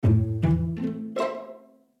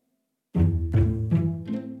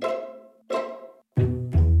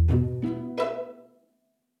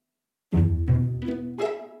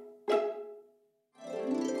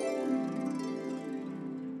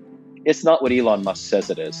It's not what Elon Musk says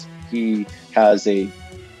it is. He has a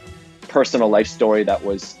personal life story that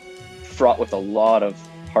was fraught with a lot of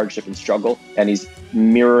hardship and struggle, and he's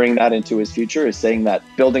mirroring that into his future. Is saying that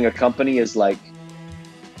building a company is like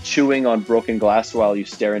chewing on broken glass while you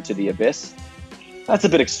stare into the abyss. That's a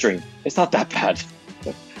bit extreme. It's not that bad.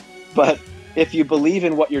 But if you believe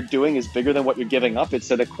in what you're doing is bigger than what you're giving up,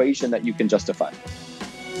 it's an equation that you can justify.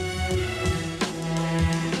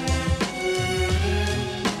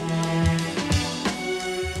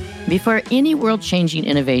 Before any world-changing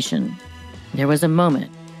innovation, there was a moment,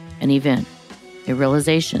 an event, a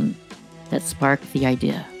realization that sparked the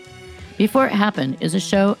idea. Before It Happened is a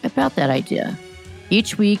show about that idea.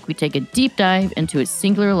 Each week, we take a deep dive into a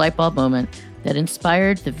singular light bulb moment that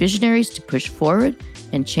inspired the visionaries to push forward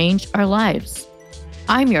and change our lives.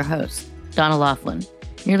 I'm your host, Donna Laughlin.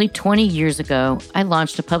 Nearly 20 years ago, I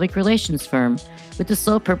launched a public relations firm with the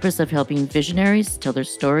sole purpose of helping visionaries tell their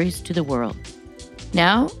stories to the world.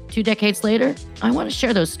 Now, 2 decades later, I want to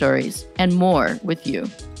share those stories and more with you.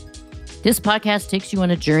 This podcast takes you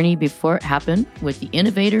on a journey before it happened with the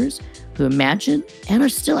innovators who imagined and are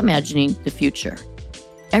still imagining the future.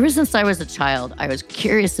 Ever since I was a child, I was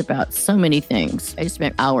curious about so many things. I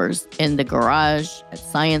spent hours in the garage, at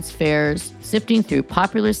science fairs, sifting through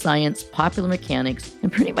popular science, popular mechanics,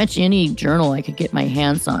 and pretty much any journal I could get my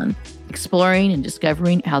hands on, exploring and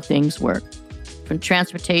discovering how things work. From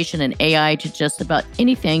transportation and AI to just about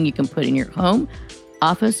anything you can put in your home,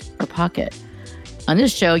 office, or pocket. On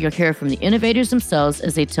this show, you'll hear from the innovators themselves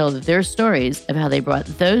as they tell their stories of how they brought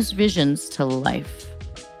those visions to life.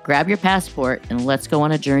 Grab your passport and let's go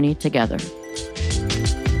on a journey together.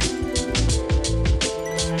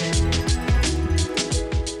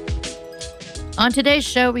 On today's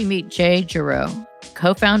show, we meet Jay Giraud,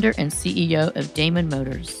 co-founder and CEO of Damon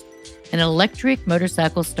Motors, an electric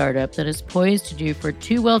motorcycle startup that is poised to do for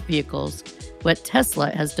two-wheeled vehicles what Tesla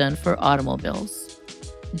has done for automobiles.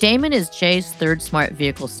 Damon is Jay's third smart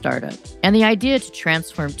vehicle startup, and the idea to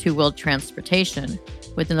transform two-wheeled transportation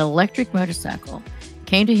with an electric motorcycle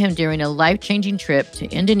came to him during a life-changing trip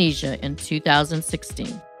to Indonesia in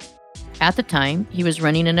 2016. At the time, he was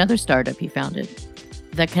running another startup he founded,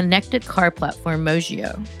 the connected car platform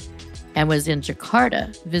Mojio, and was in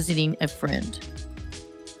Jakarta visiting a friend.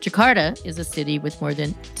 Jakarta is a city with more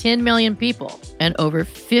than 10 million people and over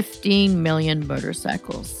 15 million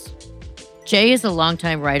motorcycles. Jay is a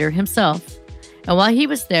longtime rider himself, and while he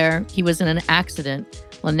was there, he was in an accident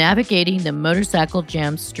while navigating the motorcycle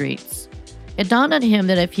jammed streets. It dawned on him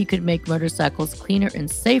that if he could make motorcycles cleaner and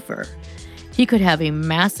safer, he could have a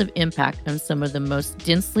massive impact on some of the most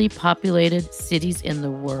densely populated cities in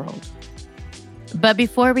the world. But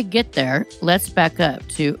before we get there, let's back up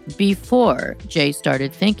to before Jay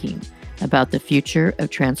started thinking about the future of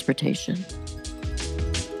transportation.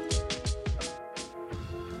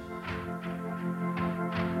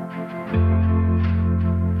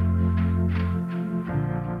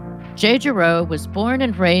 Jay Giraud was born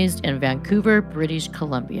and raised in Vancouver, British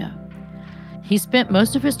Columbia. He spent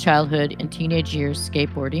most of his childhood and teenage years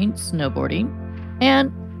skateboarding, snowboarding,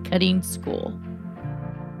 and cutting school.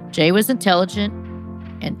 Jay was intelligent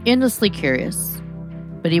and endlessly curious,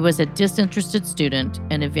 but he was a disinterested student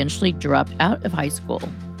and eventually dropped out of high school.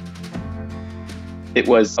 It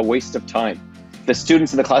was a waste of time. The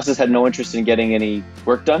students in the classes had no interest in getting any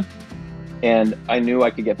work done, and I knew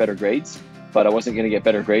I could get better grades, but I wasn't going to get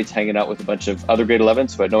better grades hanging out with a bunch of other grade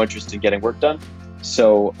 11s who had no interest in getting work done.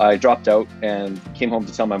 So I dropped out and came home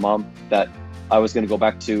to tell my mom that I was going to go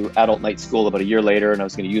back to adult night school about a year later, and I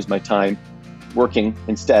was going to use my time working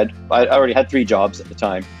instead. I already had 3 jobs at the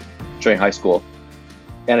time during high school.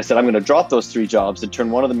 And I said, I'm going to drop those 3 jobs and turn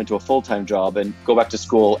one of them into a full-time job and go back to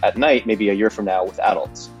school at night, maybe a year from now with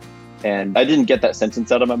adults. And I didn't get that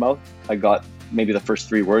sentence out of my mouth. I got maybe the first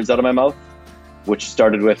 3 words out of my mouth, which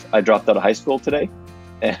started with, I dropped out of high school today.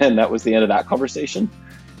 And that was the end of that conversation.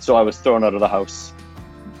 So I was thrown out of the house.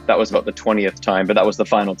 That was about the 20th time, but that was the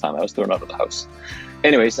final time I was thrown out of the house.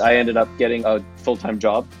 Anyways, I ended up getting a full-time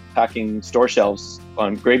job packing store shelves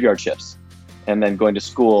on graveyard shifts and then going to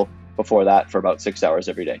school before that for about 6 hours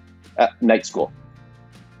every day at night school.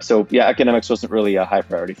 So yeah, academics wasn't really a high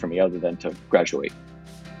priority for me other than to graduate.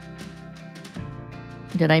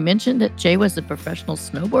 Did I mention that Jay was a professional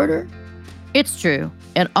snowboarder? It's true,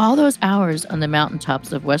 and all those hours on the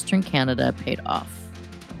mountaintops of Western Canada paid off.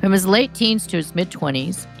 From his late teens to his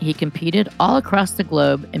mid-20s, he competed all across the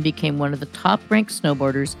globe and became one of the top-ranked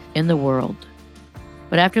snowboarders in the world.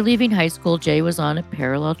 But after leaving high school, Jay was on a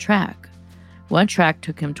parallel track. One track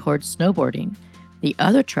took him towards snowboarding. The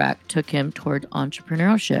other track took him toward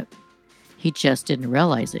entrepreneurship. He just didn't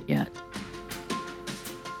realize it yet.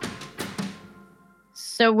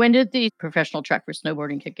 So when did the professional track for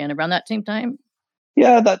snowboarding kick in? Around that same time?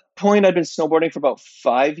 Yeah, at that point, I'd been snowboarding for about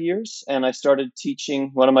 5 years, and I started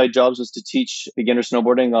teaching. One of my jobs was to teach beginner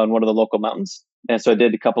snowboarding on one of the local mountains. And so I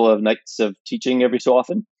did a couple of nights of teaching every so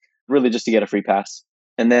often, really just to get a free pass.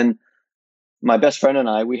 And then my best friend and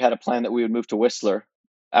I, we had a plan that we would move to Whistler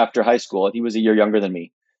after high school. He was a year younger than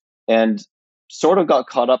me, and sort of got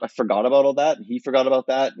caught up. I forgot about all that, and he forgot about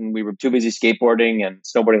that. And we were too busy skateboarding and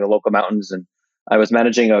snowboarding the local mountains. And I was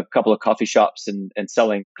managing a couple of coffee shops and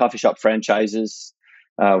selling coffee shop franchises.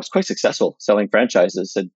 I was quite successful selling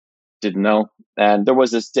franchises. I didn't know. And there was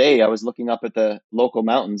this day I was looking up at the local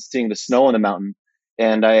mountains, seeing the snow on the mountain.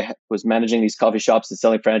 And I was managing these coffee shops and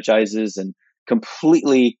selling franchises, and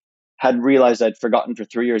completely had realized I'd forgotten for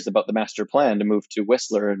 3 years about the master plan to move to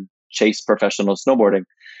Whistler and chase professional snowboarding.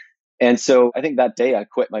 And so I think that day I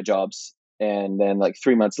quit my jobs. And then like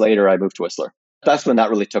 3 months later, I moved to Whistler. That's when that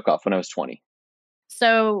really took off, when I was 20.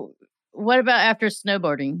 So what about after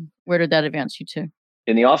snowboarding? Where did that advance you to?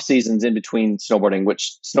 In the off seasons in between snowboarding,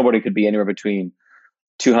 which snowboarding could be anywhere between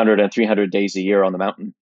 200 and 300 days a year on the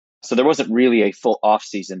mountain. So there wasn't really a full off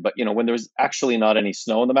season, but when there was actually not any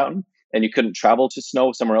snow on the mountain and you couldn't travel to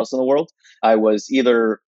snow somewhere else in the world, I was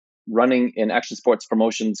either running an action sports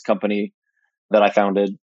promotions company that I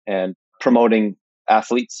founded and promoting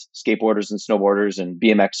athletes, skateboarders and snowboarders and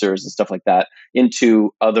BMXers and stuff like that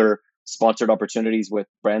into other sponsored opportunities with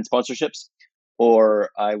brand sponsorships. Or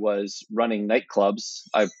I was running nightclubs.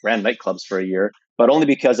 I ran nightclubs for a year, but only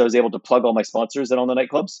because I was able to plug all my sponsors in on the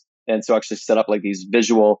nightclubs. And so I actually set up like these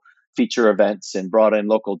visual feature events and brought in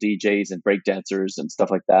local DJs and breakdancers and stuff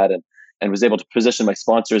like that. And was able to position my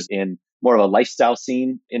sponsors in more of a lifestyle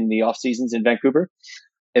scene in the off seasons in Vancouver.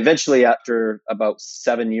 Eventually, after about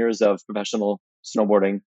 7 years of professional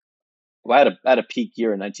snowboarding, I had a peak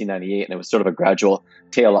year in 1998, and it was sort of a gradual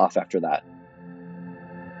tail off after that.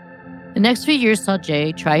 The next few years saw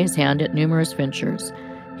Jay try his hand at numerous ventures.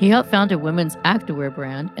 He helped found a women's activewear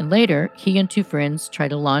brand, and later, he and two friends tried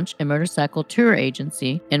to launch a motorcycle tour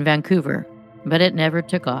agency in Vancouver, but it never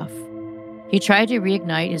took off. He tried to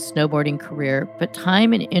reignite his snowboarding career, but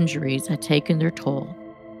time and injuries had taken their toll.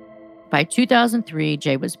 By 2003,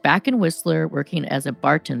 Jay was back in Whistler working as a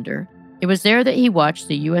bartender. It was there that he watched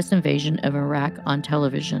the U.S. invasion of Iraq on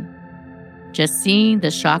television. Just seeing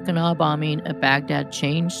the shock and awe bombing of Baghdad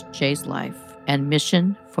changed Jay's life and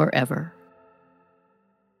mission forever.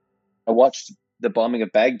 I watched the bombing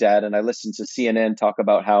of Baghdad, and I listened to CNN talk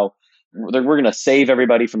about how we're going to save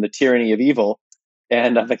everybody from the tyranny of evil.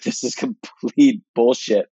 And I'm like, this is complete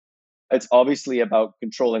bullshit. It's obviously about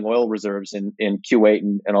controlling oil reserves in Kuwait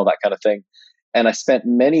and all that kind of thing. And I spent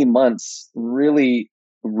many months really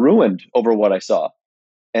ruined over what I saw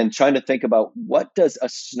and trying to think about, what does a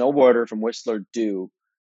snowboarder from Whistler do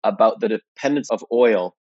about the dependence of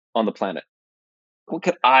oil on the planet? What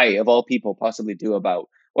could I, of all people, possibly do about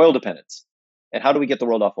oil dependence? And how do we get the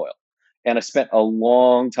world off oil? And I spent a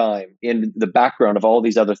long time in the background of all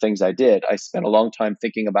these other things I did. I spent a long time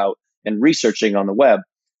thinking about and researching on the web,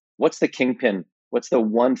 what's the kingpin? What's the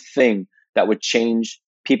one thing that would change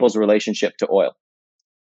people's relationship to oil?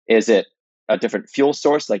 Is it a different fuel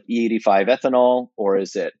source like E85 ethanol? Or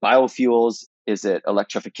is it biofuels? Is it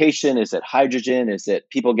electrification? Is it hydrogen? Is it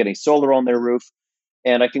people getting solar on their roof?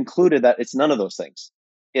 And I concluded that it's none of those things.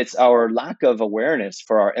 It's our lack of awareness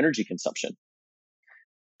for our energy consumption.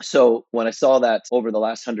 So when I saw that over the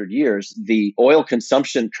last 100 years, the oil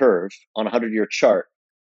consumption curve on a 100-year chart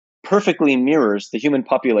perfectly mirrors the human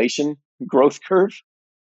population growth curve.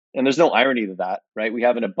 And there's no irony to that, right? We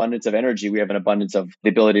have an abundance of energy. We have an abundance of the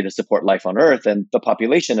ability to support life on Earth, and the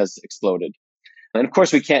population has exploded. And of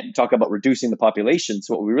course, we can't talk about reducing the population.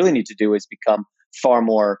 So what we really need to do is become far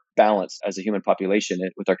more balanced as a human population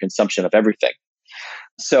with our consumption of everything.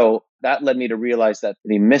 So that led me to realize that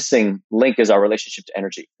the missing link is our relationship to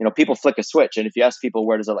energy. People flick a switch, and if you ask people,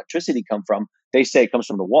 where does electricity come from? They say it comes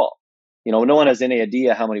from the wall. No one has any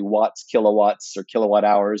idea how many watts, kilowatts, or kilowatt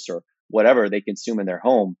hours, or whatever they consume in their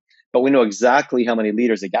home. But we know exactly how many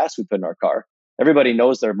liters of gas we put in our car. Everybody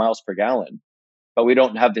knows their miles per gallon, but we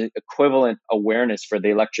don't have the equivalent awareness for the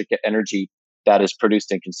electric energy that is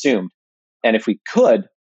produced and consumed. And if we could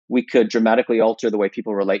dramatically alter the way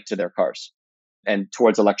people relate to their cars and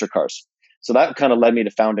towards electric cars. So that kind of led me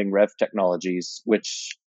to founding Rev Technologies,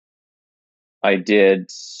 which I did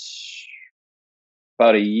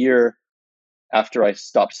about a year after I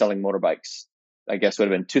stopped selling motorbikes. I guess would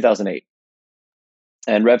have been 2008.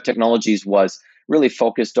 And Rev Technologies was really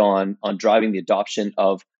focused on driving the adoption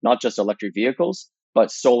of not just electric vehicles,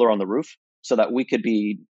 but solar on the roof, so that we could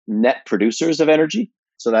be net producers of energy.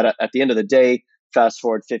 So that at the end of the day, fast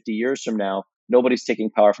forward 50 years from now, Nobody's taking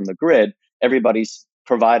power from the grid. Everybody's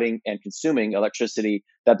providing and consuming electricity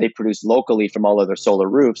that they produce locally from all of their solar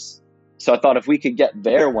roofs. So I thought if we could get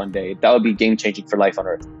there one day, that would be game changing for life on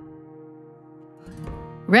Earth.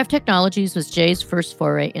 Rev Technologies was Jay's first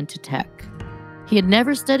foray into tech. He had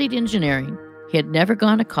never studied engineering. He had never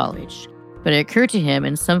gone to college, but it occurred to him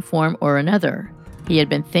in some form or another. He had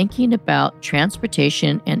been thinking about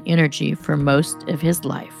transportation and energy for most of his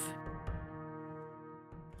life.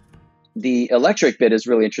 The electric bit is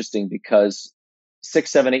really interesting because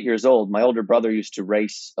 6, 7, 8 years old, my older brother used to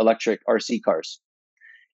race electric RC cars.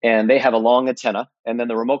 And they have a long antenna, and then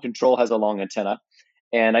the remote control has a long antenna.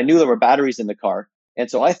 And I knew there were batteries in the car. And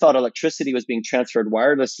so I thought electricity was being transferred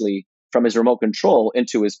wirelessly from his remote control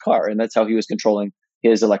into his car. And that's how he was controlling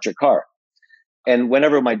his electric car. And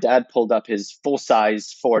whenever my dad pulled up his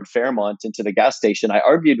full-size Ford Fairmont into the gas station, I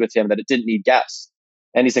argued with him that it didn't need gas.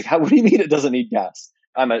 And he's like, what do you mean it doesn't need gas?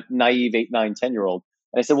 I'm a naive 8, 9, 10-year-old.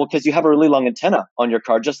 And I said, well, because you have a really long antenna on your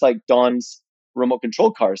car, just like Don's remote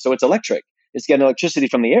control car. So it's electric. It's getting electricity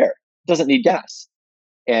from the air. It doesn't need gas.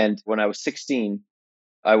 And when I was 16,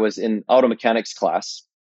 I was in auto mechanics class.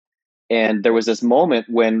 And there was this moment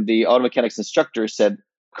when the auto mechanics instructor said,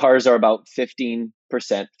 cars are about 15%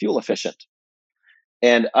 fuel efficient.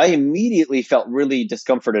 And I immediately felt really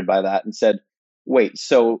discomforted by that and said, wait,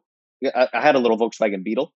 so I had a little Volkswagen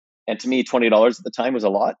Beetle. And to me, $20 at the time was a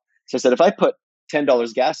lot. So I said, if I put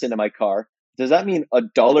 $10 gas into my car, does that mean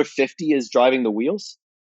 $1.50 is driving the wheels?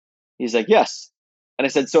 He's like, yes. And I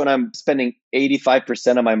said, so when I'm spending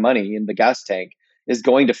 85% of my money in the gas tank is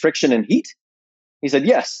going to friction and heat? He said,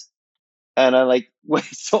 yes. And I'm like, wait,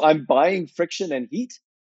 so I'm buying friction and heat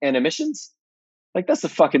and emissions? Like, that's the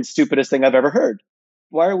fucking stupidest thing I've ever heard.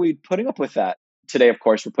 Why are we putting up with that? Today, of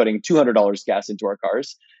course, we're putting $200 gas into our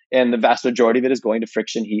cars, and the vast majority of it is going to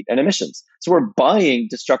friction, heat, and emissions. So we're buying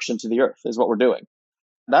destruction to the earth is what we're doing.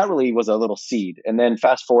 That really was a little seed. And then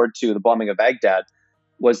fast forward to the bombing of Baghdad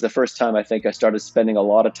was the first time I think I started spending a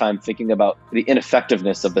lot of time thinking about the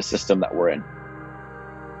ineffectiveness of the system that we're in.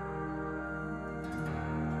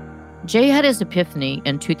 Jay had his epiphany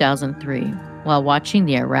in 2003 while watching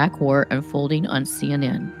the Iraq War unfolding on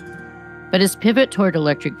CNN. But his pivot toward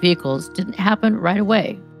electric vehicles didn't happen right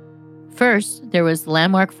away. First, there was the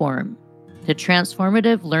Landmark Forum, the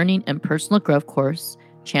transformative learning and personal growth course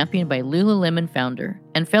championed by Lululemon founder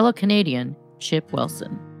and fellow Canadian Chip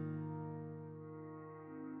Wilson.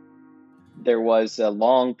 There was a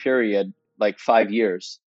long period, like 5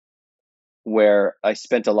 years, where I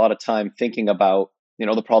spent a lot of time thinking about,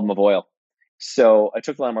 the problem of oil. So I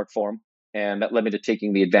took the Landmark Forum, and that led me to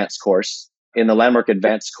taking the advanced course. In the Landmark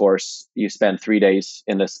Advanced course, you spend 3 days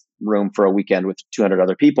in this room for a weekend with 200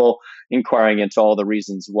 other people, inquiring into all the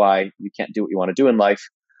reasons why you can't do what you want to do in life.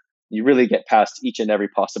 You really get past each and every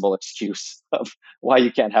possible excuse of why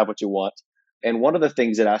you can't have what you want. And one of the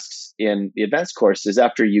things it asks in the advanced course is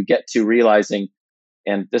after you get to realizing,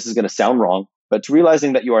 and this is going to sound wrong, but to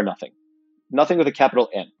realizing that you are nothing, nothing with a capital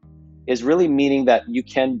N, is really meaning that you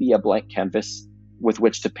can be a blank canvas with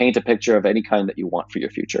which to paint a picture of any kind that you want for your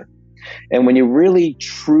future. And when you really,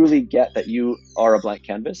 truly get that you are a blank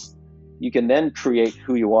canvas, you can then create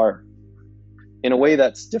who you are in a way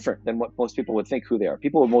that's different than what most people would think who they are.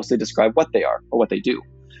 People would mostly describe what they are or what they do.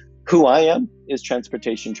 Who I am is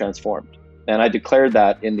transportation transformed. And I declared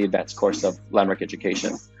that in the advanced course of Landmark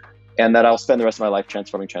Education, and that I'll spend the rest of my life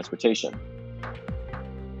transforming transportation.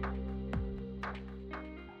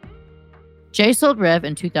 Jay sold Rev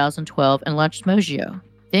in 2012 and launched Mojio.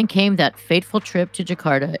 Then came that fateful trip to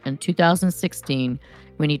Jakarta in 2016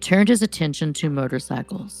 when he turned his attention to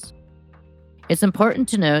motorcycles. It's important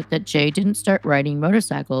to note that Jay didn't start riding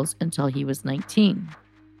motorcycles until he was 19.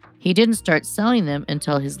 He didn't start selling them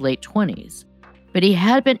until his late 20s, but he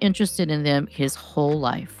had been interested in them his whole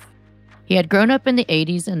life. He had grown up in the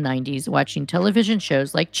 80s and 90s watching television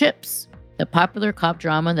shows like Chips, the popular cop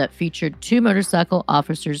drama that featured 2 motorcycle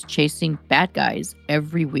officers chasing bad guys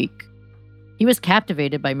every week. He was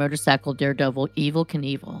captivated by motorcycle daredevil Evel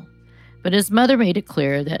Knievel, but his mother made it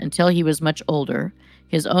clear that until he was much older,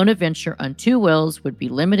 his own adventure on 2 wheels would be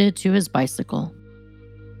limited to his bicycle.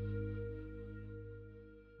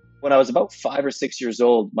 When I was about 5 or 6 years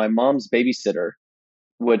old, my mom's babysitter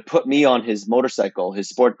would put me on his motorcycle, his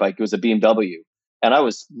sport bike. It was a BMW. And I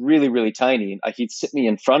was really, really tiny. He'd sit me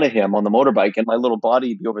in front of him on the motorbike and my little body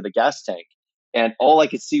would be over the gas tank. And all I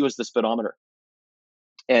could see was the speedometer.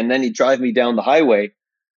 And then he'd drive me down the highway,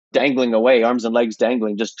 dangling away, arms and legs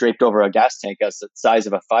dangling, just draped over a gas tank as the size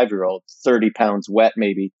of a 5-year-old, 30 pounds wet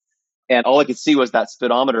maybe. And all I could see was that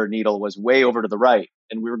speedometer needle was way over to the right.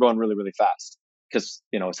 And we were going really, really fast because,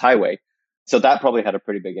 it's highway. So that probably had a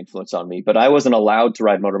pretty big influence on me. But I wasn't allowed to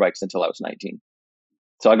ride motorbikes until I was 19.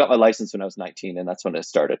 So I got my license when I was 19, and that's when it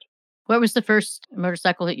started. What was the first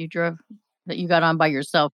motorcycle that you drove that you got on by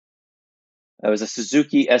yourself? It was a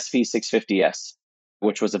Suzuki SV650S,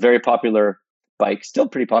 which was a very popular bike, still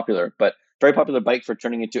pretty popular, but very popular bike for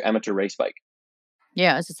turning into amateur race bike.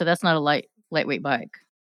 Yeah, so that's not a lightweight bike.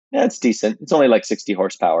 Yeah, it's decent. It's only like 60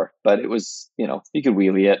 horsepower, but it was, you could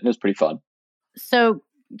wheelie it and it was pretty fun. So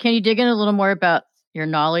can you dig in a little more about your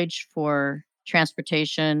knowledge for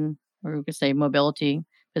transportation, or we could say mobility,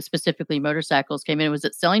 but specifically motorcycles came in? Was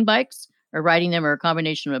it selling bikes or riding them, or a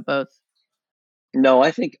combination of both? No,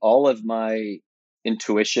 I think all of my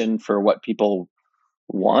intuition for what people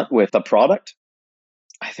want with a product,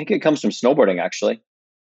 I think it comes from snowboarding actually.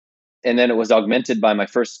 And then it was augmented by my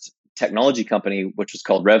first technology company, which was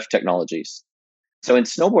called Rev Technologies. So in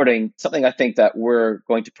snowboarding, something I think that we're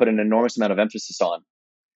going to put an enormous amount of emphasis on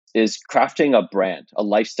is crafting a brand, a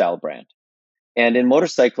lifestyle brand. And in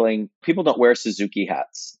motorcycling, people don't wear Suzuki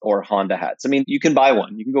hats or Honda hats. I mean, you can buy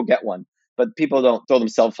one, you can go get one, but people don't throw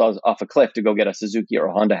themselves off a cliff to go get a Suzuki or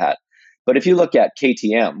a Honda hat. But if you look at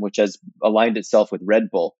KTM, which has aligned itself with Red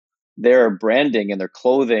Bull, their branding and their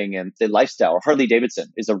clothing and their lifestyle, or Harley Davidson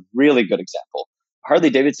is a really good example. Harley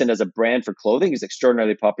Davidson as a brand for clothing is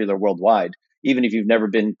extraordinarily popular worldwide, even if you've never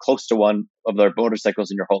been close to one of their motorcycles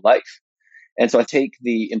in your whole life. And so I take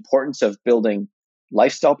the importance of building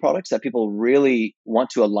lifestyle products that people really want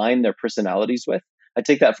to align their personalities with. I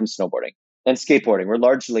take that from snowboarding and skateboarding. We're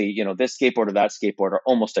largely, this skateboard or that skateboard are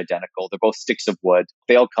almost identical. They're both sticks of wood.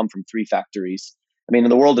 They all come from 3 factories. I mean, in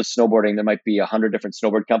the world of snowboarding, there might be 100 different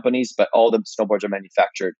snowboard companies, but all the snowboards are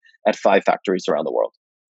manufactured at 5 factories around the world.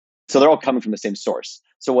 So they're all coming from the same source.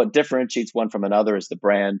 So what differentiates one from another is the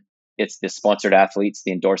brand. It's the sponsored athletes,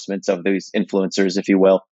 the endorsements of these influencers, if you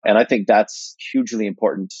will. And I think that's hugely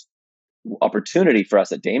important opportunity for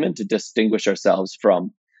us at Damon to distinguish ourselves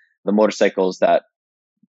from the motorcycles that,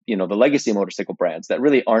 the legacy motorcycle brands that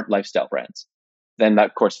really aren't lifestyle brands. Then that,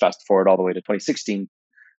 of course, fast forward all the way to 2016,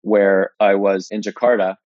 where I was in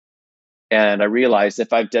Jakarta and I realized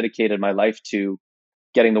if I've dedicated my life to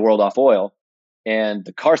getting the world off oil and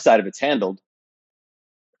the car side of it's handled,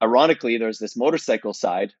 ironically, there's this motorcycle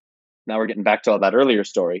side. Now we're getting back to all that earlier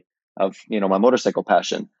story of, my motorcycle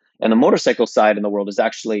passion. And the motorcycle side in the world is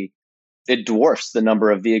actually, it dwarfs the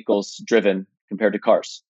number of vehicles driven compared to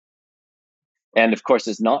cars. And of course,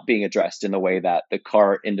 is not being addressed in the way that the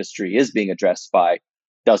car industry is being addressed by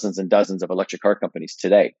dozens and dozens of electric car companies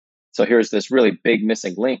today. So here's this really big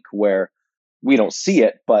missing link where we don't see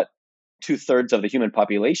it, but 2/3 of the human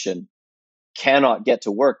population cannot get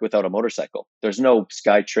to work without a motorcycle. There's no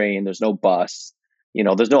SkyTrain, there's no bus,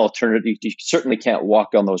 there's no alternative. You certainly can't walk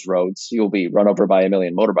on those roads. You'll be run over by a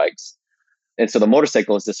million motorbikes. And so the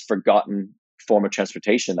motorcycle is this forgotten form of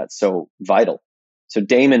transportation that's so vital. So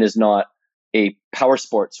Damon is not a power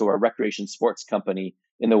sports or a recreation sports company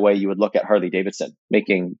in the way you would look at Harley Davidson,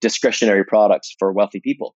 making discretionary products for wealthy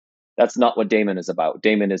people. That's not what Damon is about.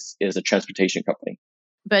 Damon is a transportation company.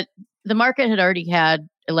 But the market had already had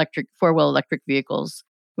four-wheel electric vehicles.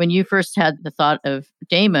 When you first had the thought of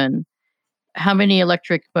Damon, how many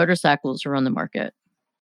electric motorcycles are on the market?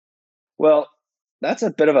 Well, that's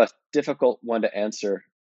a bit of a difficult one to answer.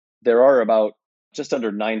 There are about just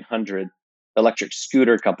under 900 electric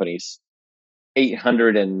scooter companies,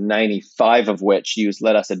 895 of which use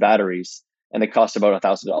lead acid batteries, and they cost about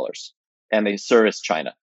 $1,000. And they service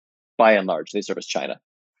China. By and large, they service China.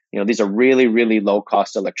 These are really, really low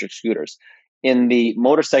cost electric scooters. In the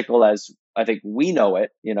motorcycle, as I think we know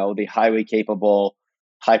it, the highway capable,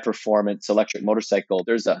 high performance electric motorcycle,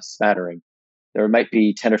 there's a smattering. There might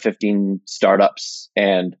be 10 or 15 startups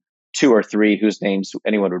and 2 or 3 whose names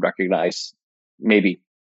anyone would recognize. Maybe.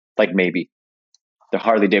 The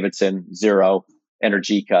Harley Davidson, Zero,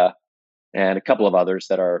 Energica, and a couple of others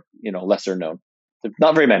that are, lesser known. There's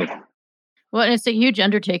not very many. Well, and it's a huge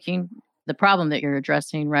undertaking, the problem that you're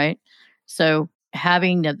addressing, right? So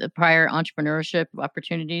having the prior entrepreneurship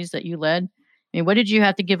opportunities that you led, I mean, what did you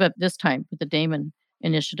have to give up this time with the Damon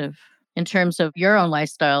initiative in terms of your own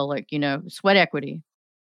lifestyle, like, sweat equity?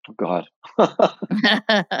 Oh, God.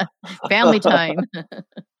 Family time.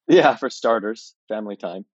 Yeah, for starters, family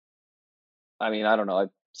time. I mean, I don't know. I've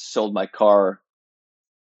sold my car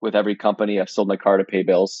with every company. I've sold my car to pay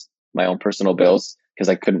bills, my own personal bills, because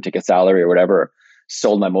I couldn't take a salary or whatever.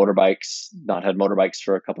 Sold my motorbikes, not had motorbikes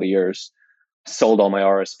for a couple of years. Sold all my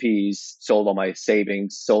RSPs, sold all my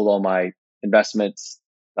savings, sold all my investments.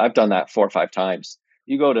 I've done that 4 or 5 times.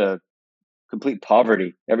 You go to complete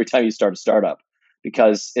poverty every time you start a startup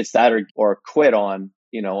because it's that or quit on,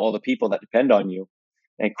 all the people that depend on you.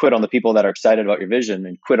 and quit on the people that are excited about your vision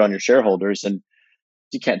and quit on your shareholders. And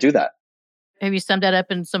you can't do that. Have you summed that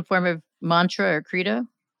up in some form of mantra or credo?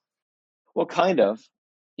 Well, kind of.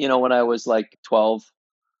 When I was like 12,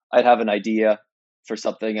 I'd have an idea for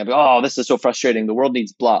something. I'd be, oh, this is so frustrating. The world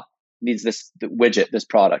needs blah, needs this widget, this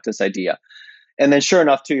product, this idea. And then sure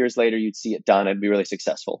enough, 2 years later, you'd see it done and be really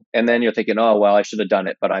successful. And then you're thinking, oh, well, I should have done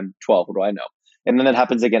it, but I'm 12. What do I know? And then that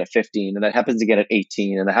happens again at 15, and that happens again at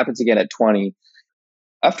 18, and that happens again at 20.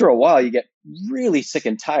 After a while, you get really sick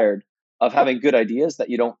and tired of having good ideas that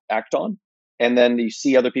you don't act on. And then you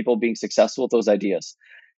see other people being successful with those ideas.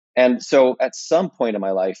 And so at some point in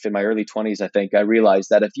my life, in my early 20s, I think I realized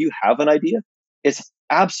that if you have an idea, it's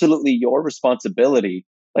absolutely your responsibility.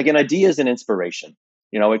 Like an idea is an inspiration.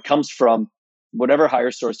 It comes from whatever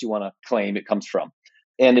higher source you want to claim it comes from.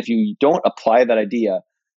 And if you don't apply that idea,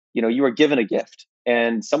 you are given a gift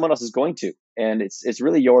and someone else is going to. And it's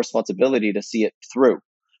really your responsibility to see it through.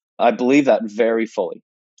 I believe that very fully.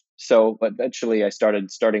 So eventually I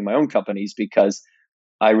started starting my own companies because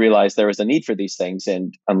I realized there was a need for these things,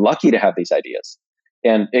 and I'm lucky to have these ideas.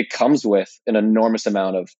 And it comes with an enormous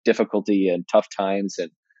amount of difficulty and tough times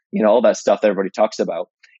and all that stuff that everybody talks about.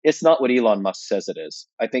 It's not what Elon Musk says it is.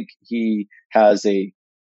 I think he has a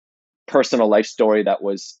personal life story that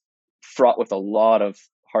was fraught with a lot of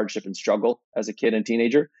hardship and struggle as a kid and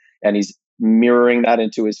teenager, and he's mirroring that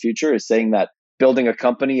into his future, is saying that building a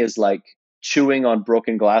company is like chewing on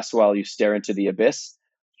broken glass while you stare into the abyss.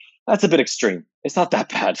 That's a bit extreme. It's not that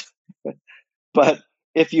bad. But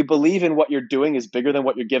if you believe in what you're doing is bigger than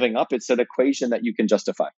what you're giving up, it's an equation that you can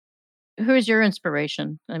justify. Who is your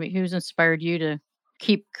inspiration? I mean, who's inspired you to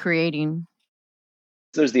keep creating?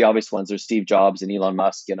 There's the obvious ones. There's Steve Jobs and Elon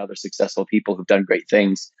Musk and other successful people who've done great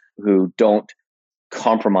things who don't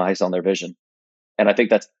compromise on their vision. And I think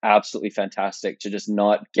that's absolutely fantastic to just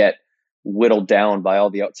not get whittled down by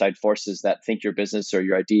all the outside forces that think your business or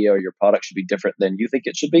your idea or your product should be different than you think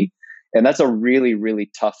it should be. And that's a really,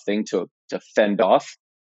 really tough thing to fend off.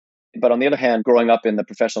 But on the other hand, growing up in the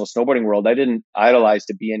professional snowboarding world, I didn't idolize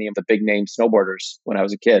to be any of the big name snowboarders when I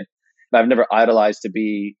was a kid. I've never idolized to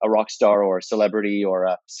be a rock star or a celebrity or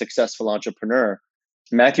a successful entrepreneur.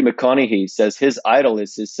 Matthew McConaughey says his idol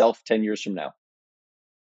is his self 10 years from now.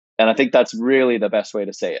 And I think that's really the best way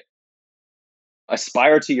to say it.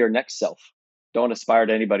 Aspire to your next self. Don't aspire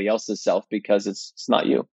to anybody else's self because it's not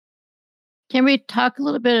you. Can we talk a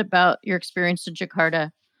little bit about your experience in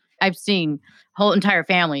Jakarta? I've seen whole entire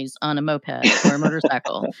families on a moped or a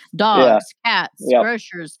motorcycle, dogs, cats,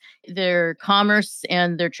 grocers. Their commerce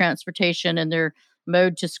and their transportation and their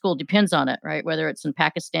mode to school depends on it, right? Whether it's in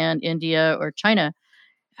Pakistan, India, or China.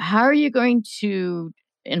 How are you going to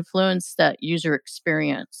influence that user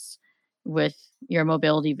experience with your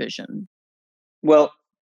mobility vision? Well,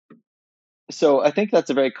 so I think that's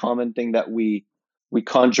a very common thing that we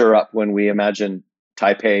conjure up when we imagine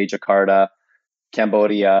Taipei, Jakarta,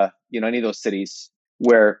 Cambodia, any of those cities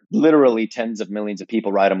where literally tens of millions of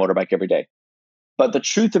people ride a motorbike every day. But the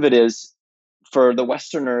truth of it is, for the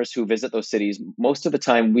Westerners who visit those cities, most of the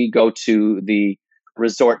time we go to the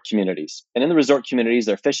resort communities. And in the resort communities,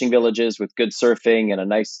 there are fishing villages with good surfing and a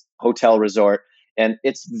nice hotel resort. And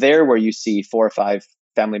it's there where you see 4 or 5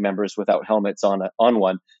 family members without helmets on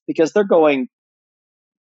one, because they're going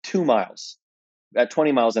 2 miles at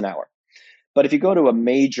 20 miles an hour. But if you go to a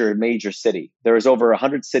major city, there is over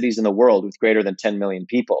 100 cities in the world with greater than 10 million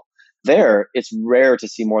people. There, it's rare to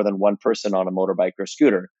see more than one person on a motorbike or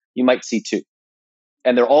scooter. You might see 2.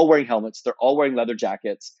 And they're all wearing helmets. They're all wearing leather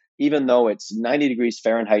jackets. Even though it's 90 degrees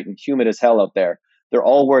Fahrenheit and humid as hell out there, they're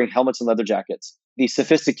all wearing helmets and leather jackets. The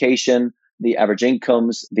sophistication, the average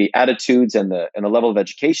incomes, the attitudes, and the level of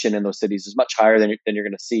education in those cities is much higher than you're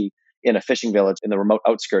going to see in a fishing village in the remote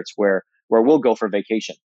outskirts where we'll go for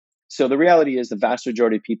vacation. So the reality is the vast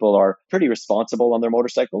majority of people are pretty responsible on their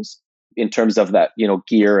motorcycles in terms of that,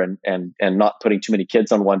 gear and not putting too many kids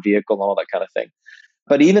on one vehicle and all that kind of thing.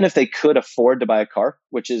 But even if they could afford to buy a car,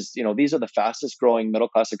 which is, these are the fastest growing middle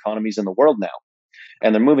class economies in the world now.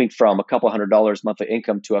 And they're moving from a couple $100 monthly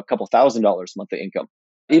income to a couple $1,000 monthly income.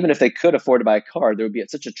 Even if they could afford to buy a car, they would be at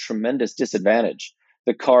such a tremendous disadvantage.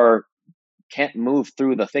 The car can't move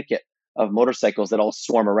through the thicket of motorcycles that all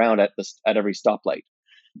swarm around at every stoplight.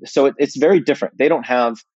 So it's very different. They don't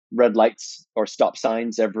have red lights or stop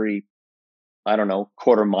signs every,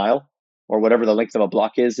 quarter mile or whatever the length of a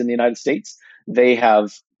block is in the United States. They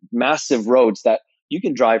have massive roads that you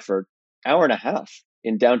can drive for an hour and a half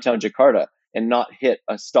in downtown Jakarta and not hit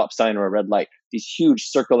a stop sign or a red light. These huge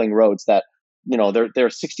circling roads that, they're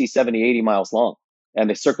 60, 70, 80 miles long, and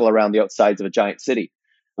they circle around the outsides of a giant city.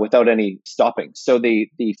 without any stopping. So the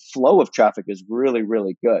flow of traffic is really,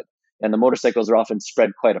 really good. And the motorcycles are often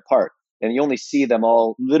spread quite apart. And you only see them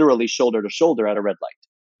all literally shoulder to shoulder at a red light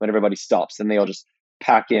when everybody stops. And they all just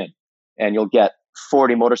pack in. And you'll get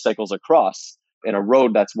 40 motorcycles across in a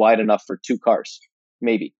road that's wide enough for 2 cars,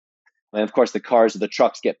 maybe. And of course, the cars or the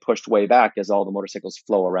trucks get pushed way back as all the motorcycles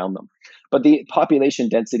flow around them. But the population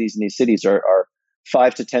densities in these cities are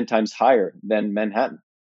 5 to 10 times higher than Manhattan,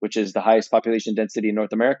 which is the highest population density in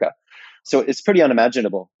North America. So it's pretty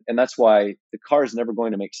unimaginable. And that's why the car is never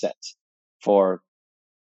going to make sense for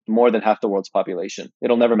more than half the world's population.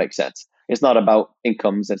 It'll never make sense. It's not about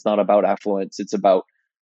incomes. It's not about affluence. It's about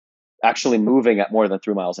actually moving at more than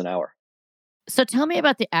 3 miles an hour. So tell me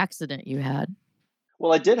about the accident you had.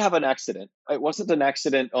 Well, I did have an accident. It wasn't an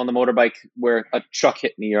accident on the motorbike where a truck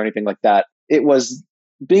hit me or anything like that. It was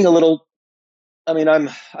being a little, I mean, I'm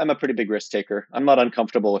a pretty big risk taker. I'm not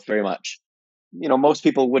uncomfortable with very much. Most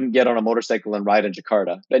people wouldn't get on a motorcycle and ride in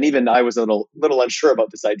Jakarta. And even I was a little unsure about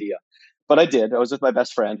this idea. But I did. I was with my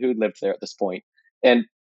best friend who lived there at this point. And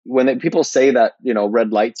when people say that,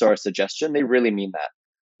 red lights are a suggestion, they really mean that.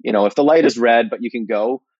 If the light is red, but you can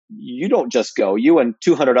go, you don't just go. You and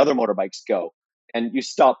 200 other motorbikes go. And you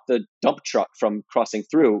stop the dump truck from crossing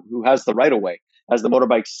through who has the right of way as the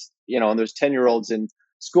motorbikes, and there's 10-year-olds in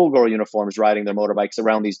schoolgirl uniforms riding their motorbikes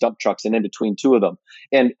around these dump trucks and in between 2 of them.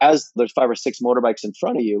 And as there's 5 or 6 motorbikes in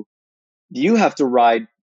front of you, you have to ride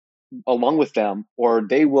along with them or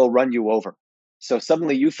they will run you over. So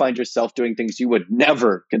suddenly you find yourself doing things you would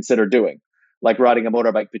never consider doing, like riding a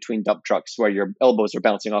motorbike between dump trucks where your elbows are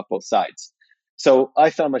bouncing off both sides. So I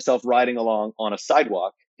found myself riding along on a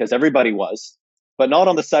sidewalk because everybody was, but not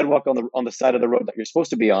on the sidewalk on the side of the road that you're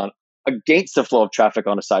supposed to be on, against the flow of traffic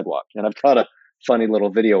on a sidewalk. And I've got a funny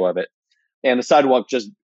little video of it. And the sidewalk just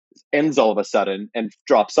ends all of a sudden and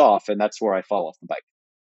drops off, and that's where I fall off the bike.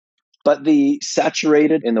 But the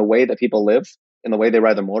saturated in the way that people live, in the way they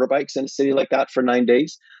ride their motorbikes in a city like that for 9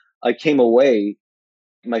 days, I came away,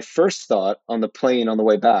 my first thought on the plane on the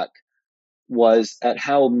way back was at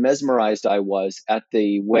how mesmerized I was at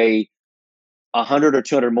the way 100 or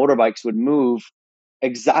 200 motorbikes would move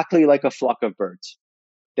exactly like a flock of birds.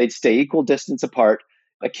 They'd stay equal distance apart.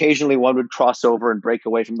 Occasionally one would cross over and break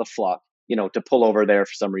away from the flock, to pull over there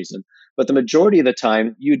for some reason. But the majority of the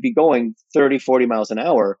time, you'd be going 30, 40 miles an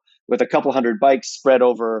hour with a couple hundred bikes spread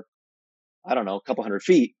over, I don't know, a couple hundred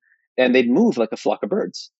feet, and they'd move like a flock of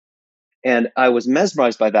birds. And I was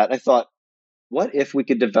mesmerized by that. I thought, what if we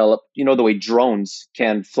could develop, the way drones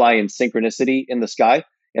can fly in synchronicity in the sky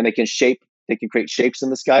and they can create shapes in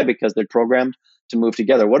the sky because they're programmed to move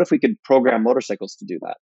together. What if we could program motorcycles to do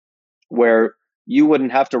that, where you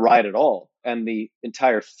wouldn't have to ride at all and the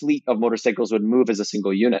entire fleet of motorcycles would move as a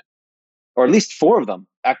single unit, or at least 4 of them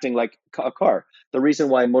acting like a car. The reason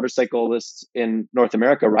why motorcyclists in North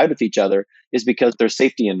America ride with each other is because there's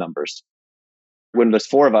safety in numbers. When there's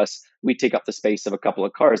 4 of us, we take up the space of a couple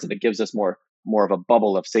of cars and it gives us more of a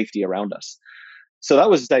bubble of safety around us. So that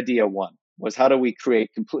was idea 1, was how do we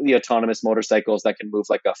create completely autonomous motorcycles that can move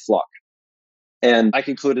like a flock? And I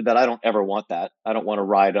concluded that I don't ever want that. I don't want to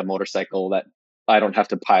ride a motorcycle that I don't have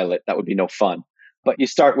to pilot. That would be no fun. But you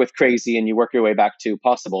start with crazy and you work your way back to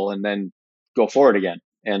possible and then go forward again.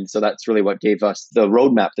 And so that's really what gave us the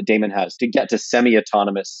roadmap that Damon has to get to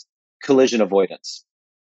semi-autonomous collision avoidance.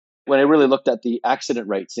 When I really looked at the accident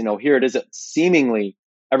rates, here it is at seemingly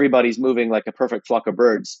everybody's moving like a perfect flock of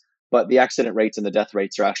birds, but the accident rates and the death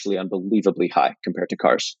rates are actually unbelievably high compared to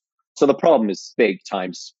cars. So the problem is big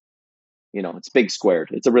times, it's big squared.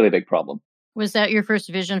 It's a really big problem. Was that your first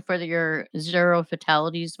vision for your 0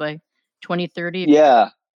 fatalities by 2030? Yeah,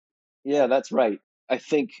 that's right. I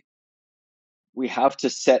think we have to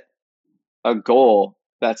set a goal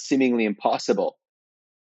that's seemingly impossible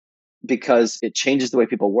because it changes the way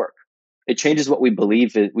people work. It changes what we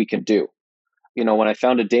believe that we can do. When I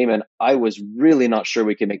founded Damon, I was really not sure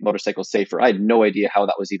we could make motorcycles safer. I had no idea how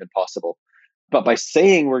that was even possible. But by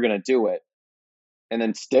saying we're going to do it, and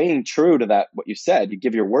then staying true to that, what you said, you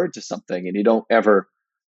give your word to something and you don't ever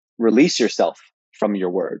release yourself from your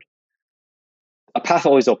word, a path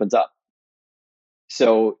always opens up.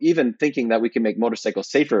 So even thinking that we can make motorcycles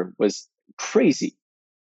safer was crazy.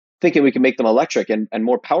 Thinking we can make them electric and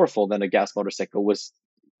more powerful than a gas motorcycle was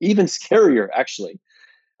even scarier, actually.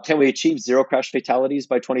 Can we achieve 0 crash fatalities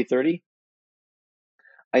by 2030?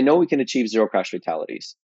 I know we can achieve 0 crash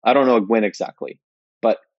fatalities. I don't know when exactly,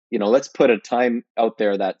 but let's put a time out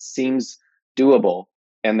there that seems doable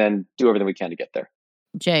and then do everything we can to get there.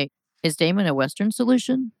 Jay, is Damon a Western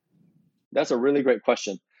solution? That's a really great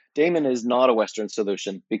question. Damon is not a Western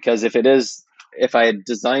solution because if it is, If I had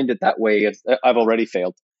designed it that way, I've already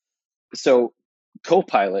failed. So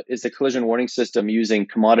Copilot is a collision warning system using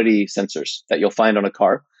commodity sensors that you'll find on a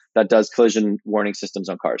car that does collision warning systems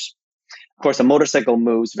on cars. Of course, a motorcycle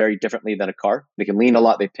moves very differently than a car. They can lean a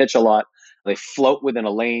lot, they pitch a lot, they float within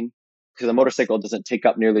a lane because a motorcycle doesn't take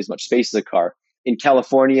up nearly as much space as a car. In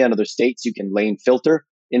California and other states, you can lane filter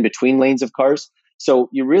in between lanes of cars. So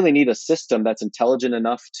you really need a system that's intelligent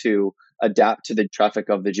enough to adapt to the traffic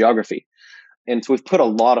of the geography. And so we've put a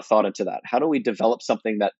lot of thought into that. How do we develop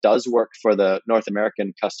something that does work for the North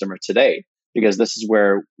American customer today? Because this is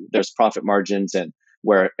where there's profit margins and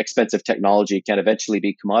where expensive technology can eventually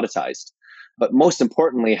be commoditized. But most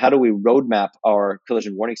importantly, how do we roadmap our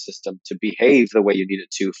collision warning system to behave the way you need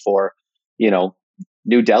it to for,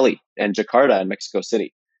 New Delhi and Jakarta and Mexico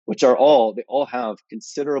City, which they all have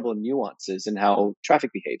considerable nuances in how traffic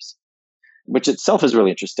behaves, which itself is really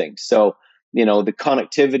interesting. So, the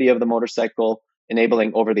connectivity of the motorcycle,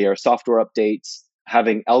 enabling over-the-air software updates,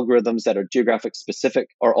 having algorithms that are geographic specific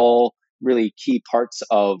are all really key parts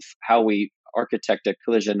of how we architect a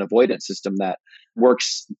collision avoidance system that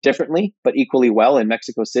works differently, but equally well in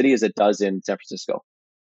Mexico City as it does in San Francisco.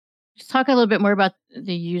 Just talk a little bit more about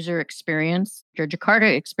the user experience. Your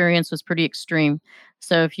Jakarta experience was pretty extreme.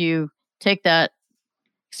 So if you take that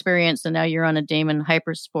experience and now you're on a Damon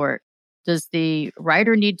Hypersport, does the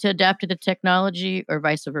rider need to adapt to the technology or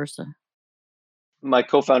vice versa? My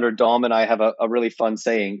co-founder Dom and I have a really fun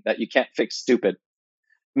saying that you can't fix stupid,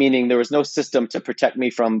 meaning there was no system to protect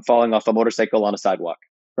me from falling off a motorcycle on a sidewalk,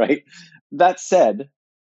 right? That said,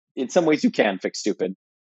 in some ways you can fix stupid.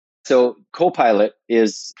 So Copilot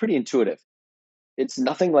is pretty intuitive. It's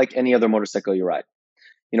nothing like any other motorcycle you ride.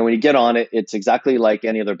 When you get on it, it's exactly like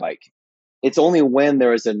any other bike. It's only when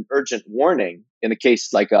there is an urgent warning, in the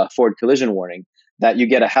case like a Ford collision warning, that you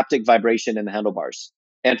get a haptic vibration in the handlebars.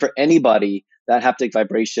 And for anybody, that haptic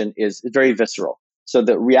vibration is very visceral. So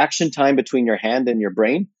the reaction time between your hand and your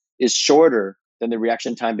brain is shorter than the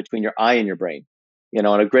reaction time between your eye and your brain. And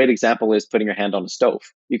a great example is putting your hand on the stove.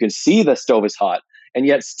 You can see the stove is hot, and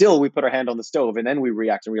yet still we put our hand on the stove and then we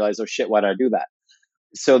react and realize, oh shit, why did I do that?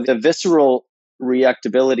 So the visceral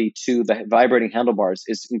reactability to the vibrating handlebars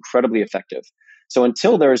is incredibly effective. So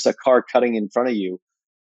until there's a car cutting in front of you,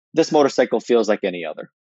 this motorcycle feels like any other.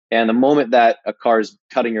 And the moment that a car is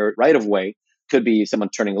cutting your right of way, could be someone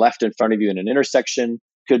turning left in front of you in an intersection,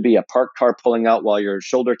 could be a parked car pulling out while you're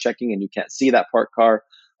shoulder checking and you can't see that parked car,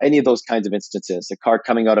 any of those kinds of instances, a car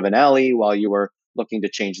coming out of an alley while you were looking to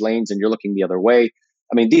change lanes and you're looking the other way.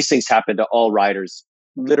 I mean, these things happen to all riders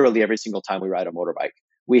literally every single time we ride a motorbike.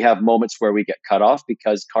 We have moments where we get cut off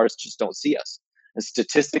because cars just don't see us. And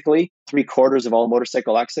statistically, 3/4 of all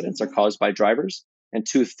motorcycle accidents are caused by drivers, and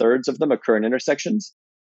 2/3 of them occur in intersections.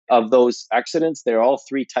 Of those accidents, there are all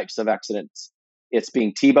three types of accidents. It's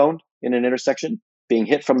being T-boned in an intersection, being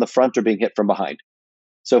hit from the front, or being hit from behind.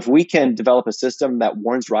 So if we can develop a system that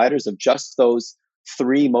warns riders of just those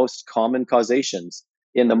three most common causations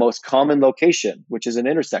in the most common location, which is an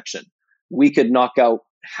intersection, we could knock out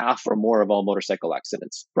half or more of all motorcycle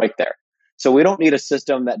accidents right there. So we don't need a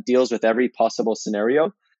system that deals with every possible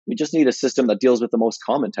scenario. We just need a system that deals with the most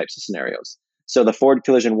common types of scenarios. So the Ford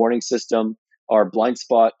collision warning system, our blind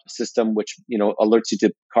spot system, which alerts you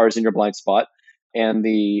to cars in your blind spot, and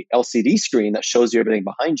the LCD screen that shows you everything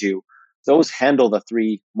behind you, those handle the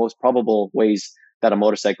three most probable ways that a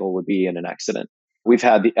motorcycle would be in an accident. We've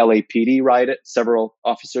had the LAPD ride it, several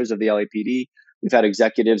officers of the LAPD. We've had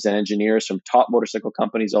executives and engineers from top motorcycle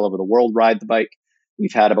companies all over the world ride the bike.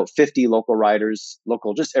 We've had about 50 local riders,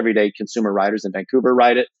 just everyday consumer riders in Vancouver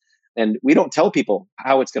ride it. And we don't tell people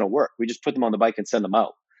how it's going to work. We just put them on the bike and send them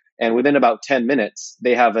out. And within about 10 minutes,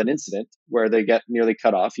 they have an incident where they get nearly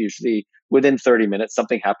cut off. Usually within 30 minutes,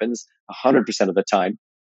 something happens 100% of the time.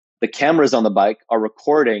 The cameras on the bike are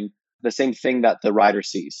recording the same thing that the rider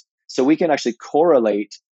sees. So we can actually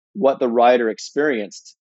correlate what the rider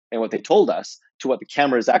experienced and what they told us to what the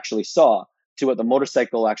cameras actually saw, to what the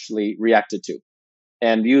motorcycle actually reacted to,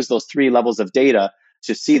 and use those three levels of data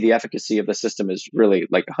to see the efficacy of the system is really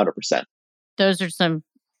like 100%. Those are some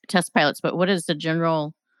test pilots, but what is the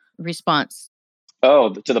general response?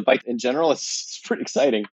 Oh, to the bike in general, it's pretty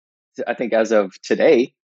exciting. I think as of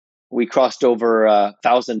today, we crossed over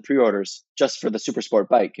 1,000 pre-orders just for the Supersport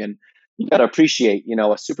bike. And you got to appreciate, a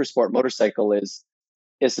Supersport motorcycle is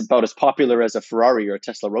about as popular as a Ferrari or a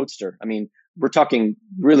Tesla Roadster. I mean, we're talking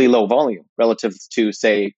really low volume relative to,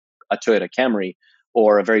 say, a Toyota Camry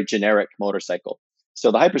or a very generic motorcycle.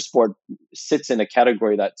 So the Hypersport sits in a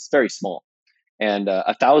category that's very small. And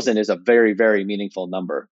 1,000 is a very, very meaningful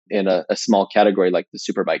number in a small category like the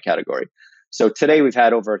superbike category. So today we've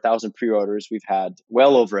had over 1,000 pre-orders. We've had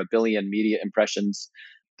well over 1 billion media impressions.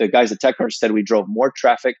 The guys at TechCrunch said we drove more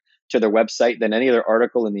traffic to their website than any other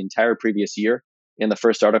article in the entire previous year in the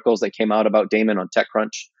first articles that came out about Damon on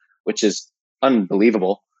TechCrunch, which is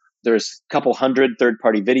unbelievable. There's a couple hundred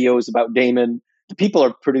third-party videos about Damon. The people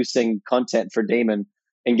are producing content for Damon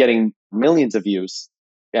and getting millions of views,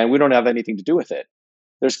 and we don't have anything to do with it.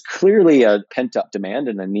 There's clearly a pent-up demand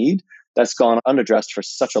and a need that's gone unaddressed for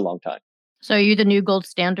such a long time. So are you the new gold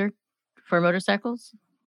standard for motorcycles?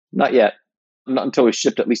 Not yet. Not until we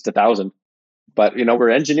shipped at least 1,000. But, we're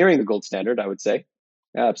engineering the gold standard, I would say.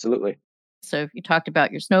 Yeah, absolutely. So you talked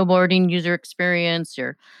about your snowboarding user experience,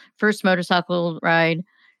 your first motorcycle ride,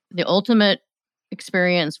 the ultimate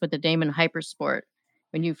experience with the Damon Hypersport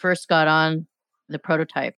when you first got on the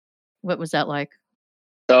prototype. What was that like?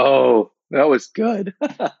 Oh, that was good.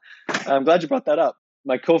 I'm glad you brought that up.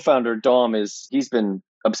 My co-founder, Dom, he's been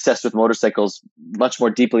obsessed with motorcycles much more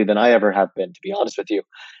deeply than I ever have been, to be honest with you.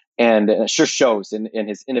 And it sure shows in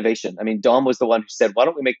his innovation. I mean, Dom was the one who said, why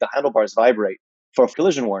don't we make the handlebars vibrate for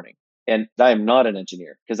collision warning? And I am not an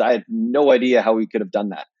engineer because I had no idea how we could have done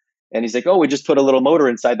that. And he's like, oh, we just put a little motor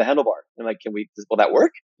inside the handlebar. I'm like, will that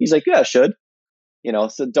work? He's like, yeah, it should.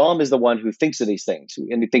 So Dom is the one who thinks of these things,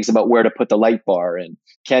 and he thinks about where to put the light bar, and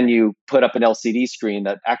can you put up an LCD screen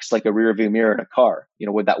that acts like a rear view mirror in a car?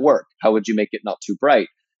 Would that work? How would you make it not too bright?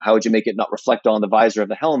 How would you make it not reflect on the visor of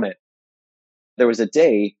the helmet? There was a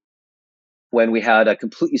day when we had a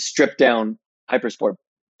completely stripped down Hypersport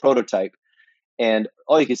prototype, and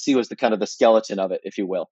all you could see was the skeleton of it, if you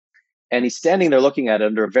will. And he's standing there looking at it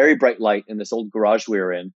under a very bright light in this old garage we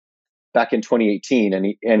were in back in 2018.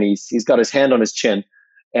 And he's got his hand on his chin,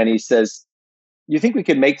 and he says, you think we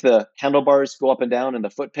could make the handlebars go up and down and the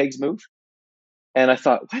foot pegs move? And I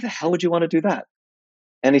thought, why the hell would you want to do that?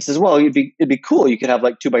 And he says, well, it'd be cool. You could have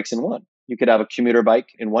like 2 bikes in one. You could have a commuter bike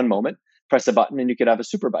in one moment, press a button, and you could have a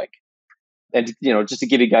super bike. And, just to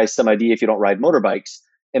give you guys some idea, if you don't ride motorbikes,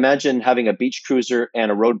 imagine having a beach cruiser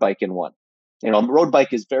and a road bike in one. A road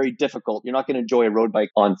bike is very difficult. You're not going to enjoy a road bike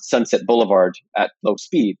on Sunset Boulevard at low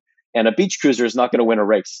speed. And a beach cruiser is not going to win a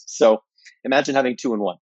race. So imagine having 2 in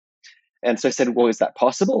one. And so I said, well, is that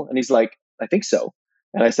possible? And he's like, I think so.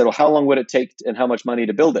 And I said, well, how long would it take and how much money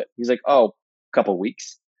to build it? He's like, oh, a couple of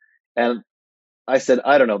weeks. And I said,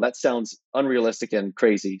 I don't know. That sounds unrealistic and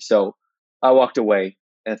crazy. So I walked away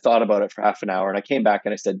and thought about it for half an hour. And I came back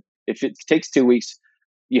and I said, if it takes 2 weeks,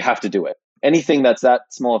 you have to do it. Anything that's that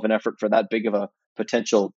small of an effort for that big of a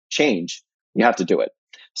potential change, you have to do it.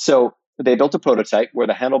 So they built a prototype where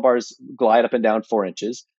the handlebars glide up and down 4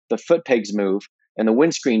 inches, the foot pegs move, and the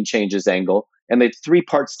windscreen changes angle, and the 3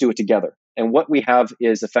 parts do it together. And what we have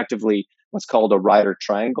is effectively what's called a rider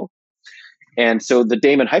triangle. And so the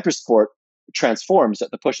Damon Hypersport transforms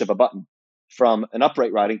at the push of a button from an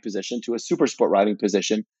upright riding position to a super sport riding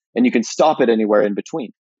position, and you can stop it anywhere in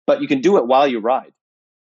between. But you can do it while you ride.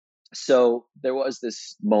 So there was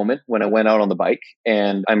this moment when I went out on the bike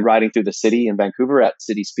and I'm riding through the city in Vancouver at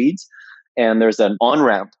city speeds. And there's an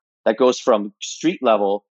on-ramp that goes from street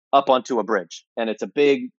level up onto a bridge. And it's a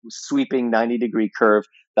big sweeping 90-degree curve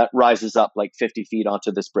that rises up like 50 feet onto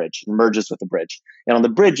this bridge and merges with the bridge. And on the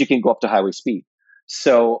bridge, you can go up to highway speed.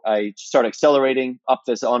 So I start accelerating up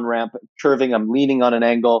this on-ramp, curving, I'm leaning on an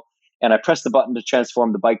angle, and I press the button to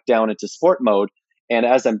transform the bike down into sport mode. And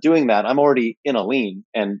as I'm doing that, I'm already in a lean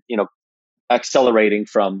and, accelerating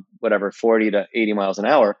from 40 to 80 miles an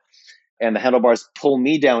hour. And the handlebars pull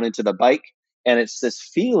me down into the bike. And it's this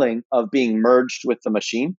feeling of being merged with the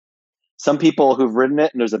machine. Some people who've ridden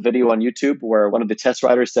it, and there's a video on YouTube where one of the test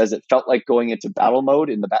riders says it felt like going into battle mode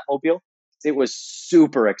in the Batmobile. It was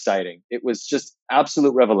super exciting. It was just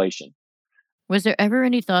absolute revelation. Was there ever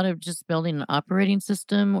any thought of just building an operating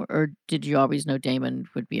system, or did you always know Damon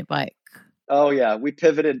would be a bike? Oh, yeah. We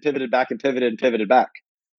pivoted back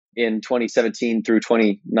in 2017 through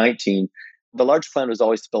 2019. The large plan was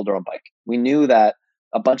always to build our own bike. We knew that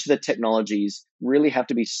a bunch of the technologies really have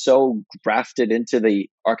to be so grafted into the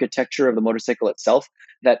architecture of the motorcycle itself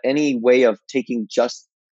that any way of taking just,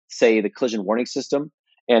 say, the collision warning system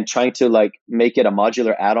and trying to make it a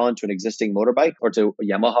modular add-on to an existing motorbike or to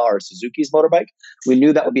Yamaha or Suzuki's motorbike, we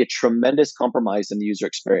knew that would be a tremendous compromise in the user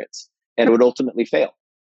experience and it would ultimately fail.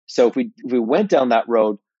 So if we went down that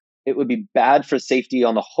road, it would be bad for safety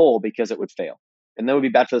on the whole because it would fail. And that would be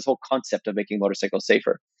bad for this whole concept of making motorcycles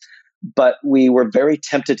safer. But we were very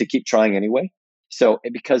tempted to keep trying anyway. So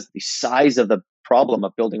because the size of the problem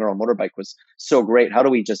of building our own motorbike was so great, how do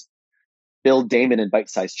we just build Damon in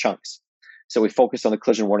bite-sized chunks? So we focused on the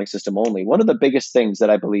collision warning system only. One of the biggest things that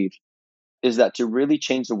I believe is that to really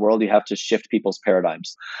change the world, you have to shift people's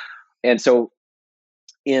paradigms. And so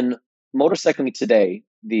in motorcycling today,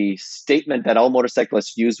 the statement that all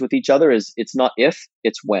motorcyclists use with each other is it's not if,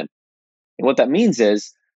 it's when. And what that means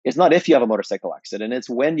is it's not if you have a motorcycle accident, it's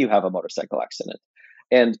when you have a motorcycle accident.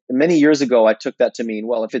 And many years ago, I took that to mean,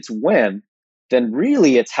 well, if it's when, then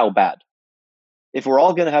really it's how bad. If we're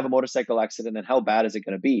all going to have a motorcycle accident, then how bad is it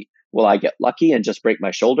going to be? Will I get lucky and just break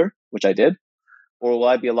my shoulder, which I did? Or will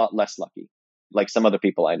I be a lot less lucky, like some other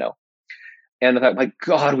people I know? And I thought, my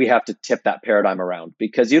God, we have to tip that paradigm around,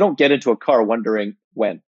 because you don't get into a car wondering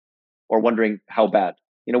when or wondering how bad.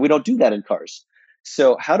 We don't do that in cars.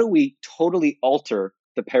 So how do we totally alter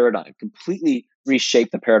the paradigm, completely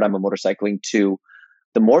reshape the paradigm of motorcycling to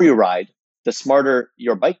the more you ride, the smarter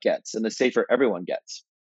your bike gets and the safer everyone gets?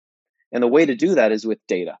 And the way to do that is with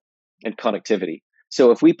data and connectivity.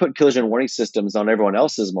 So if we put collision warning systems on everyone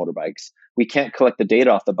else's motorbikes, we can't collect the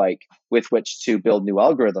data off the bike with which to build new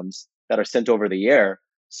algorithms that are sent over the air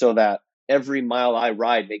so that every mile I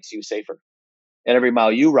ride makes you safer. And every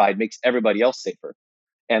mile you ride makes everybody else safer.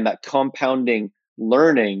 And that compounding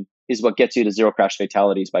learning is what gets you to zero crash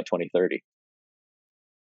fatalities by 2030.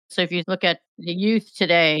 So if you look at the youth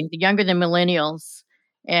today, the younger than millennials,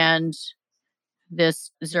 and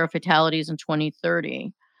this zero fatalities in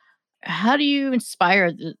 2030, how do you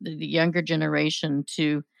inspire the younger generation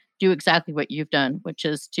to do exactly what you've done, which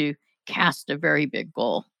is to cast a very big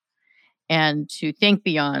goal and to think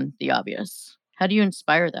beyond the obvious? How do you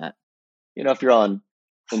inspire that? If you're on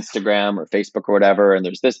Instagram or Facebook or whatever, and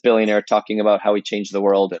there's this billionaire talking about how he changed the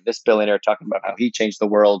world, and this billionaire talking about how he changed the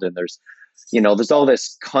world, and there's all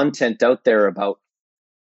this content out there about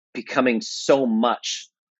becoming so much.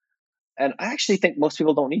 And I actually think most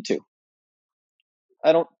people don't need to.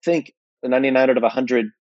 I don't think 99 out of 100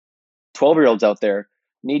 12-year-olds out there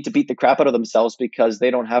need to beat the crap out of themselves because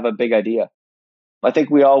they don't have a big idea. I think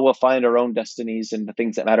we all will find our own destinies and the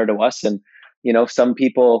things that matter to us. And, some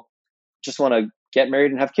people just want to get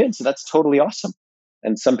married and have kids. So that's totally awesome.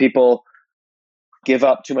 And some people give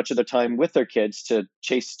up too much of their time with their kids to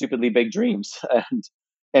chase stupidly big dreams.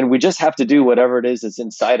 And we just have to do whatever it is that's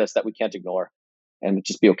inside us that we can't ignore and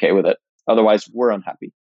just be okay with it. Otherwise, we're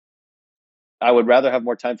unhappy. I would rather have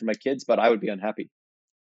more time for my kids, but I would be unhappy.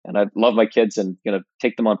 And I love my kids and going to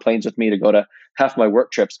take them on planes with me to go to half my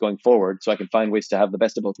work trips going forward so I can find ways to have the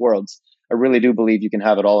best of both worlds. I really do believe you can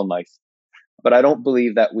have it all in life. But I don't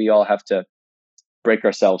believe that we all have to break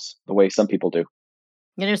ourselves the way some people do.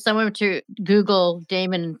 If someone were to Google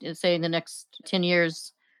Damon, say in the next 10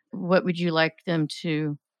 years, what would you like them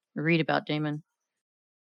to read about Damon?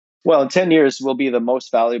 Well, in 10 years, we'll be the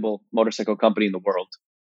most valuable motorcycle company in the world,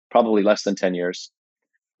 probably less than 10 years.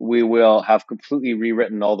 We will have completely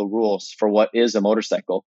rewritten all the rules for what is a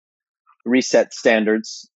motorcycle, reset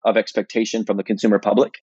standards of expectation from the consumer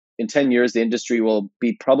public. In 10 years, the industry will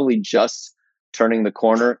be probably just turning the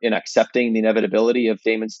corner in accepting the inevitability of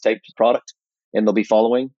Damon's type of product, and they'll be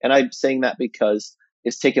following. And I'm saying that because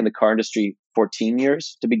it's taken the car industry 14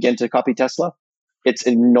 years to begin to copy Tesla. It's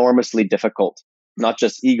enormously difficult, not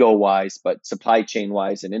just ego-wise, but supply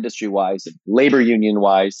chain-wise and industry-wise and labor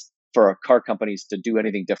union-wise for our car companies to do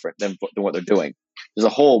anything different than what they're doing. There's a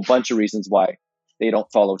whole bunch of reasons why they don't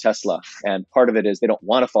follow Tesla. And part of it is they don't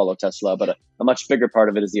want to follow Tesla, but a much bigger part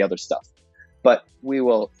of it is the other stuff. But we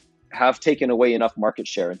will have taken away enough market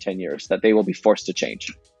share in 10 years that they will be forced to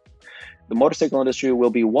change. The motorcycle industry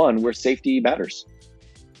will be one where safety matters.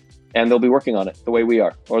 And they'll be working on it the way we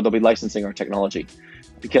are, or they'll be licensing our technology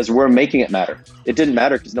because we're making it matter. It didn't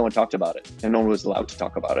matter because no one talked about it and no one was allowed to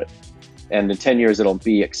talk about it. And in 10 years, it'll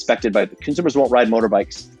be expected by the consumers won't ride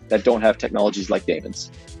motorbikes that don't have technologies like Damon's.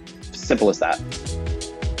 Simple as that.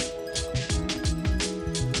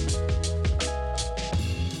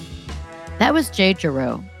 That was Jay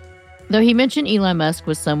Giraud. Though he mentioned Elon Musk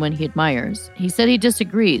was someone he admires, he said he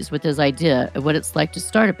disagrees with his idea of what it's like to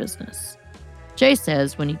start a business. Jay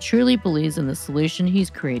says when he truly believes in the solution he's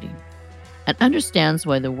creating and understands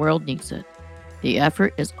why the world needs it, the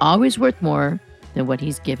effort is always worth more than what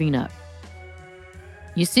he's giving up.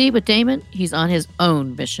 You see, with Damon, he's on his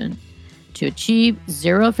own mission to achieve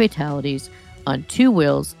zero fatalities on two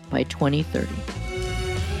wheels by 2030.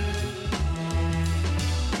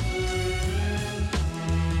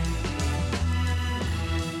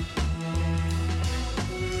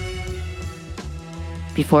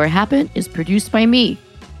 Before It Happened is produced by me,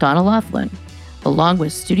 Donna Laughlin, along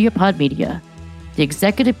with Studio Pod Media. The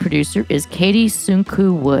executive producer is Katie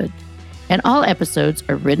Sunku Wood, and all episodes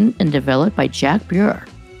are written and developed by Jack Buer.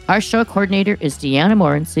 Our show coordinator is Deanna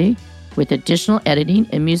Morency, with additional editing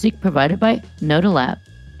and music provided by Noda Lab.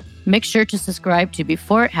 Make sure to subscribe to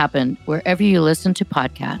Before It Happened wherever you listen to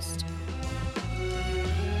podcasts.